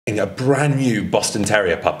A brand new Boston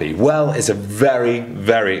Terrier puppy. Well, it's a very,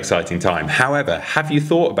 very exciting time. However, have you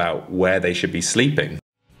thought about where they should be sleeping?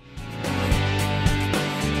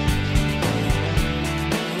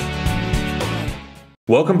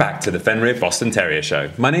 Welcome back to the Fenrir Boston Terrier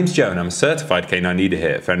Show. My name's Joe and I'm a certified canine leader here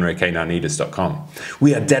at FenrirCanineLeaders.com.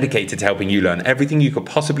 We are dedicated to helping you learn everything you could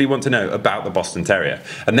possibly want to know about the Boston Terrier,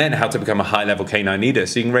 and then how to become a high-level canine leader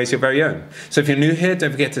so you can raise your very own. So if you're new here,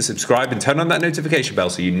 don't forget to subscribe and turn on that notification bell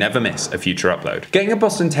so you never miss a future upload. Getting a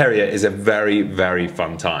Boston Terrier is a very, very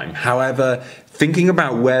fun time. However, thinking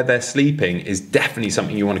about where they're sleeping is definitely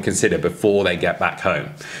something you want to consider before they get back home.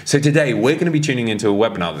 So today we're going to be tuning into a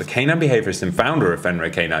webinar that the canine behaviorist and founder of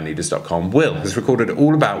FenrirCanineLeaders.com, Will, has recorded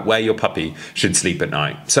all about where your puppy should sleep at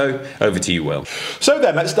night. So over to you, Will. So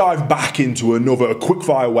then let's dive back into another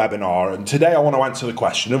quickfire webinar, and today I want to answer the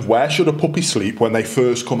question of where should a puppy sleep when they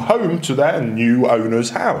first come home to their new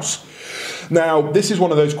owner's house. Now, this is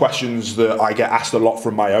one of those questions that I get asked a lot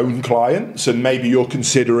from my own clients, and maybe you're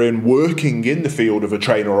considering working in the field of a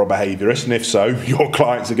trainer or a behaviourist, and if so, your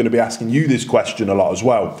clients are going to be asking you this question a lot as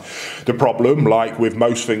well. The problem, like with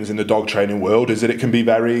most things in the dog training world, is that it can be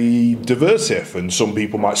very diversive, and some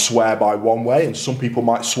people might swear by one way and some people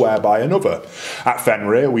might swear by another. At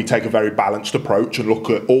Fenrir, we take a very balanced approach and look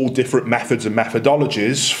at all different methods and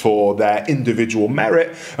methodologies for their individual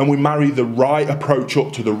merit, and we marry the right approach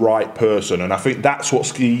up to the right person. And I think that's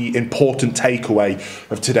what's the important takeaway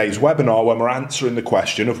of today's webinar when we're answering the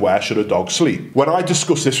question of where should a dog sleep. When I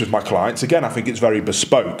discuss this with my clients, again, I think it's very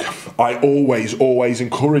bespoke. I always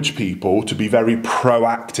encourage people to be very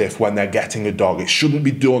proactive when they're getting a dog. It shouldn't be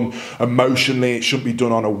done emotionally, it shouldn't be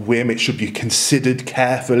done on a whim, it should be considered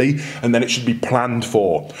carefully, and then it should be planned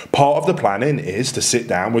for. Part of the planning is to sit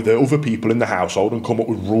down with the other people in the household and come up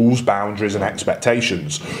with rules, boundaries and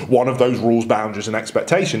expectations. One of those rules, boundaries and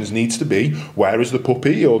expectations needs to be, where is the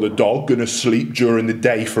puppy or the dog going to sleep during the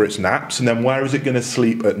day for its naps, and then where is it going to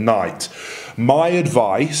sleep at night? My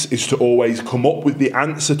advice is to always come up with the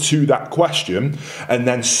answer to that question and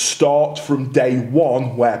then start from day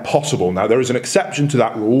one where possible. Now, there is an exception to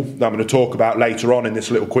that rule that I'm going to talk about later on in this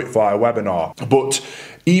little quickfire webinar, but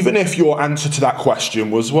even if your answer to that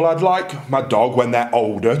question was, well, I'd like my dog when they're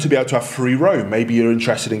older to be able to have free roam. Maybe you're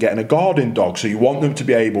interested in getting a guarding dog, so you want them to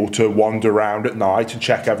be able to wander around at night and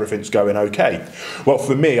check everything's going okay. Well,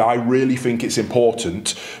 for me, I really think it's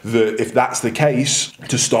important that if that's the case,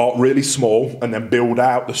 to start really small and then build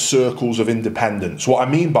out the circles of independence. What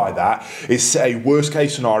I mean by that is, say, worst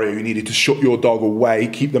case scenario, you needed to shut your dog away,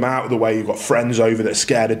 keep them out of the way. You've got friends over that are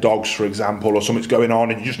scared of dogs, for example, or something's going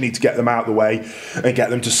on and you just need to get them out of the way and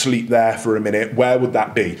get them to sleep there for a minute. Where would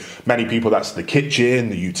that be? Many people, that's the kitchen,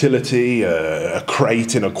 the utility, a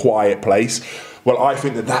crate in a quiet place. Well, I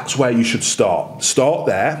think that that's where you should start. Start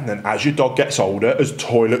there, and then as your dog gets older, as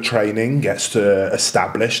toilet training gets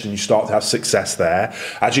established and you start to have success there,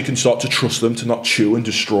 as you can start to trust them to not chew and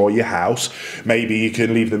destroy your house, maybe you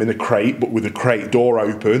can leave them in a crate, but with the crate door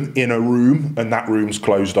open in a room, and that room's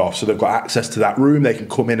closed off. So they've got access to that room, they can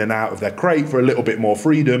come in and out of their crate for a little bit more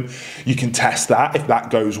freedom. You can test that. If that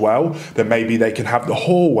goes well, then maybe they can have the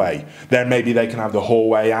hallway. Then maybe they can have the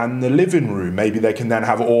hallway and the living room. Maybe they can then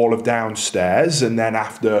have all of downstairs. And then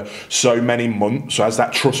after so many months, so as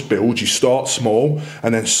that trust builds, you start small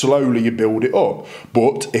and then slowly you build it up.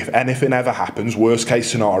 But if anything ever happens, worst case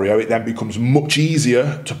scenario, it then becomes much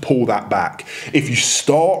easier to pull that back. If you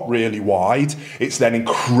start really wide, it's then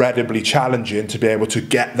incredibly challenging to be able to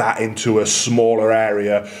get that into a smaller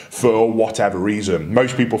area for whatever reason.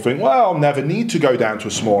 Most people think, well, I'll never need to go down to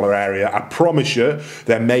a smaller area. I promise you,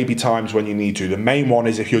 there may be times when you need to. The main one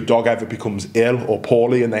is if your dog ever becomes ill or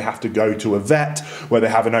poorly and they have to go to a vet where they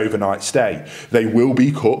have an overnight stay. They will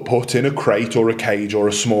be put in a crate or a cage or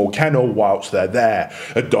a small kennel whilst they're there.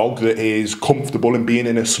 A dog that is comfortable in being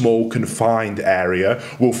in a small confined area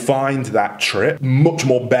will find that trip much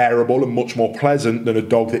more bearable and much more pleasant than a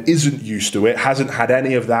dog that isn't used to it, hasn't had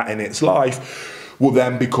any of that in its life, will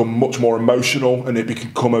then become much more emotional, and it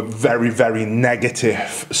become a very, very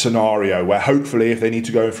negative scenario where hopefully if they need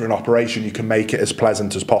to go in for an operation, you can make it as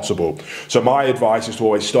pleasant as possible. So my advice is to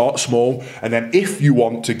always start small, and then if you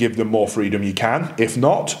want to give them more freedom, you can. If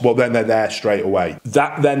not, well, then they're there straight away.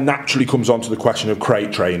 That then naturally comes on to the question of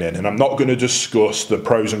crate training, and I'm not going to discuss the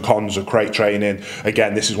pros and cons of crate training.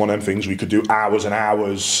 Again, this is one of them things we could do hours and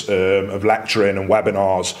hours of lecturing and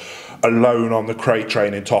webinars alone on the crate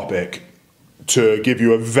training topic. To give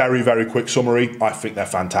you a very, very quick summary, I think they're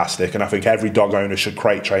fantastic, and I think every dog owner should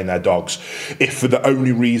crate train their dogs. If for the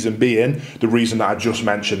only reason being, the reason that I just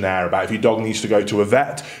mentioned there about if your dog needs to go to a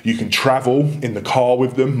vet, you can travel in the car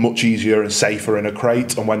with them much easier and safer in a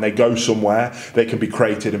crate, and when they go somewhere, they can be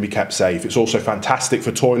crated and be kept safe. It's also fantastic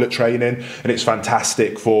for toilet training, and it's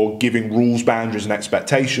fantastic for giving rules, boundaries and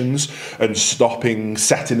expectations and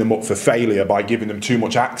setting them up for failure by giving them too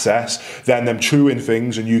much access, then them chewing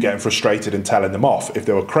things and you getting frustrated and telling them off. If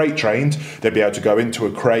they were crate trained, they'd be able to go into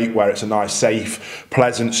a crate where it's a nice, safe,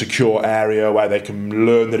 pleasant, secure area where they can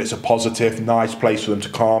learn that it's a positive, nice place for them to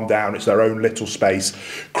calm down. It's their own little space.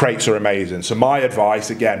 Crates are amazing. So my advice,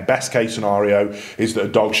 again, best case scenario is that a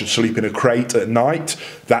dog should sleep in a crate at night.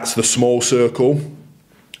 That's the small circle.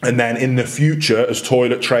 And then in the future, as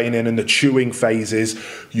toilet training and the chewing phases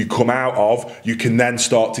you come out of, you can then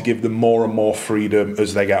start to give them more and more freedom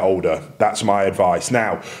as they get older. That's my advice.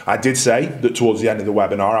 Now, I did say that towards the end of the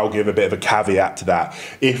webinar, I'll give a bit of a caveat to that.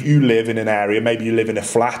 If you live in an area, maybe you live in a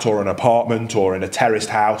flat or an apartment or in a terraced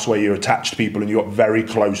house where you're attached to people and you've got very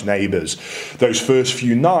close neighbours, those first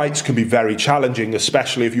few nights can be very challenging,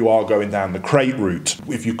 especially if you are going down the crate route.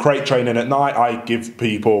 If you're crate training at night, I give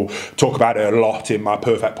people, talk about it a lot in my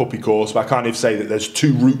Perfect Puppy course, but I kind of say that there's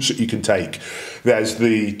two routes that you can take. There's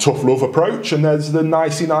the tough love approach and there's the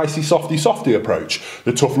nicey softy approach.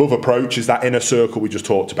 The tough love approach is that inner circle we just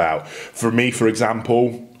talked about. For me, for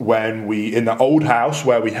example, when in the old house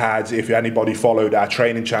where we had, if anybody followed our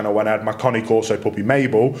training channel, when I had my Connie Corso puppy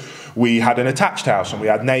Mabel, we had an attached house and we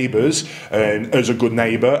had neighbours, and as a good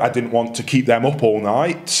neighbour I didn't want to keep them up all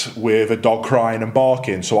night with a dog crying and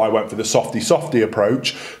barking, so I went for the softy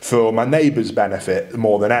approach for my neighbours' benefit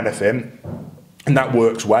more than anything. And that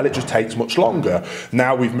works well, it just takes much longer.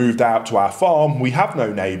 Now we've moved out to our farm, we have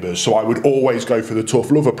no neighbours, so I would always go for the tough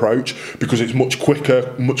love approach because it's much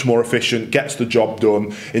quicker, much more efficient, gets the job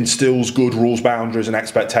done, instills good rules, boundaries and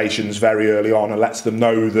expectations very early on and lets them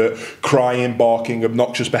know that crying, barking,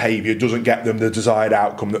 obnoxious behaviour doesn't get them the desired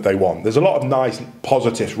outcome that they want. There's a lot of nice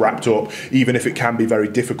positives wrapped up, even if it can be very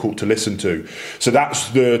difficult to listen to. So that's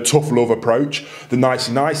the tough love approach. The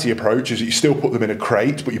nicey approach is that you still put them in a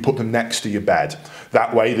crate, but you put them next to your bed.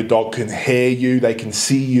 That way the dog can hear you, they can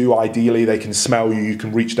see you, ideally they can smell you, you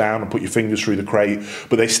can reach down and put your fingers through the crate,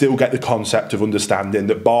 but they still get the concept of understanding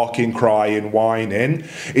that barking, crying, whining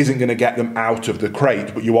isn't going to get them out of the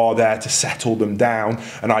crate, but you are there to settle them down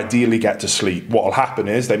and ideally get to sleep. What will happen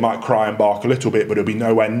is they might cry and bark a little bit, but it'll be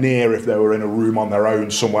nowhere near if they were in a room on their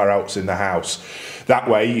own somewhere else in the house. That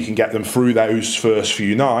way you can get them through those first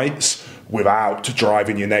few nights without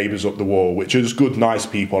driving your neighbours up the wall, which is good, nice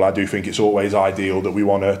people. I do think it's always ideal that we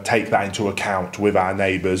want to take that into account with our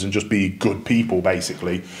neighbours and just be good people,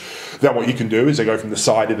 basically. Then what you can do is they go from the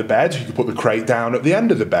side of the bed, you can put the crate down at the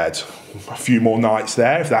end of the bed. A few more nights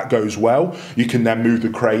there, if that goes well, you can then move the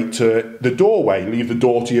crate to the doorway, leave the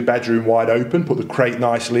door to your bedroom wide open, put the crate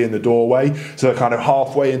nicely in the doorway, so they're kind of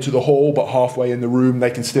halfway into the hall, but halfway in the room, they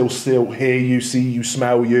can still hear you, see you,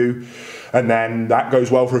 smell you. And then that goes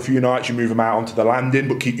well for a few nights, you move them out onto the landing,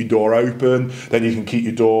 but keep your door open. Then you can keep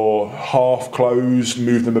your door half closed,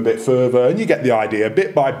 move them a bit further, and you get the idea.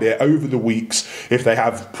 Bit by bit, over the weeks, if they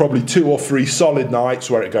have probably 2 or 3 solid nights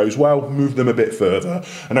where it goes well, move them a bit further.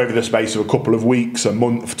 And over the space of a couple of weeks, a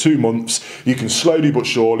month, 2 months, you can slowly but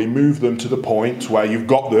surely move them to the point where you've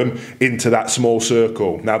got them into that small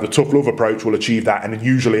circle. Now, the tough love approach will achieve that in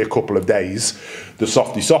usually a couple of days. The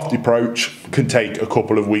softy approach can take a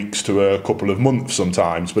couple of weeks to a couple of months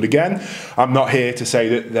sometimes. But again, I'm not here to say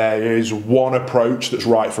that there is one approach that's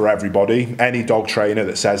right for everybody. Any dog trainer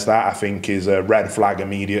that says that, I think, is a red flag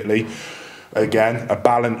immediately. Again, a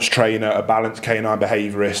balanced trainer, a balanced canine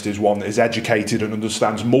behaviourist is one that is educated and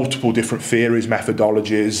understands multiple different theories,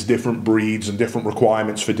 methodologies, different breeds and different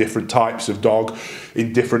requirements for different types of dog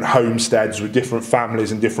in different homesteads with different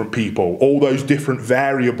families and different people. All those different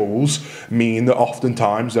variables mean that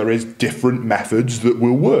oftentimes there is different methods that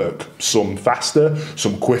will work. Some faster,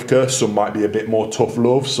 some quicker, some might be a bit more tough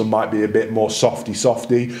love, some might be a bit more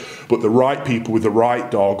softy, but the right people with the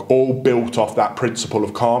right dog, all built off that principle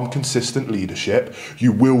of calm, consistent leadership,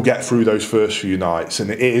 you will get through those first few nights. And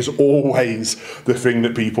it is always the thing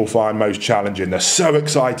that people find most challenging. They're so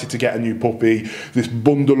excited to get a new puppy, this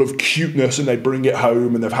bundle of cuteness, and they bring it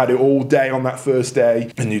home and they've had it all day on that first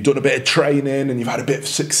day, and you've done a bit of training and you've had a bit of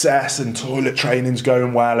success and toilet training's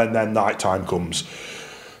going well, and then night time comes.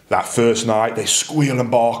 that first night, they squeal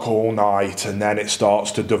and bark all night, and then it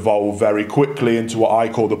starts to devolve very quickly into what I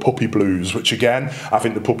call the puppy blues, which again, I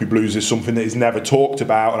think the puppy blues is something that is never talked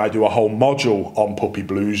about, and I do a whole module on puppy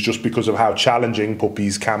blues just because of how challenging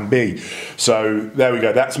puppies can be. So there we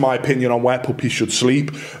go, that's my opinion on where puppies should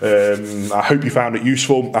sleep. I hope you found it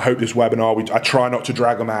useful. I hope this webinar, I try not to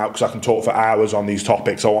drag them out because I can talk for hours on these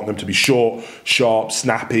topics. I want them to be short, sharp,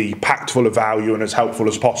 snappy, packed full of value, and as helpful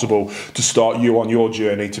as possible to start you on your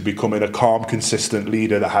journey to becoming a calm, consistent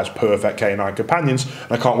leader that has perfect canine companions.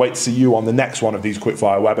 And I can't wait to see you on the next one of these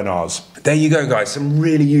quickfire webinars. There you go, guys. Some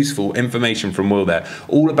really useful information from Will there,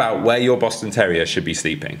 all about where your Boston Terrier should be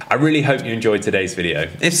sleeping. I really hope you enjoyed today's video.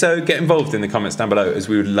 If so, get involved in the comments down below, as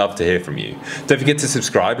we would love to hear from you. Don't forget to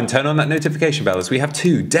subscribe and turn on that notification bell, as we have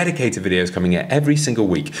 2 dedicated videos coming out every single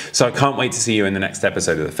week. So I can't wait to see you in the next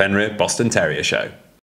episode of the Fenrir Boston Terrier Show.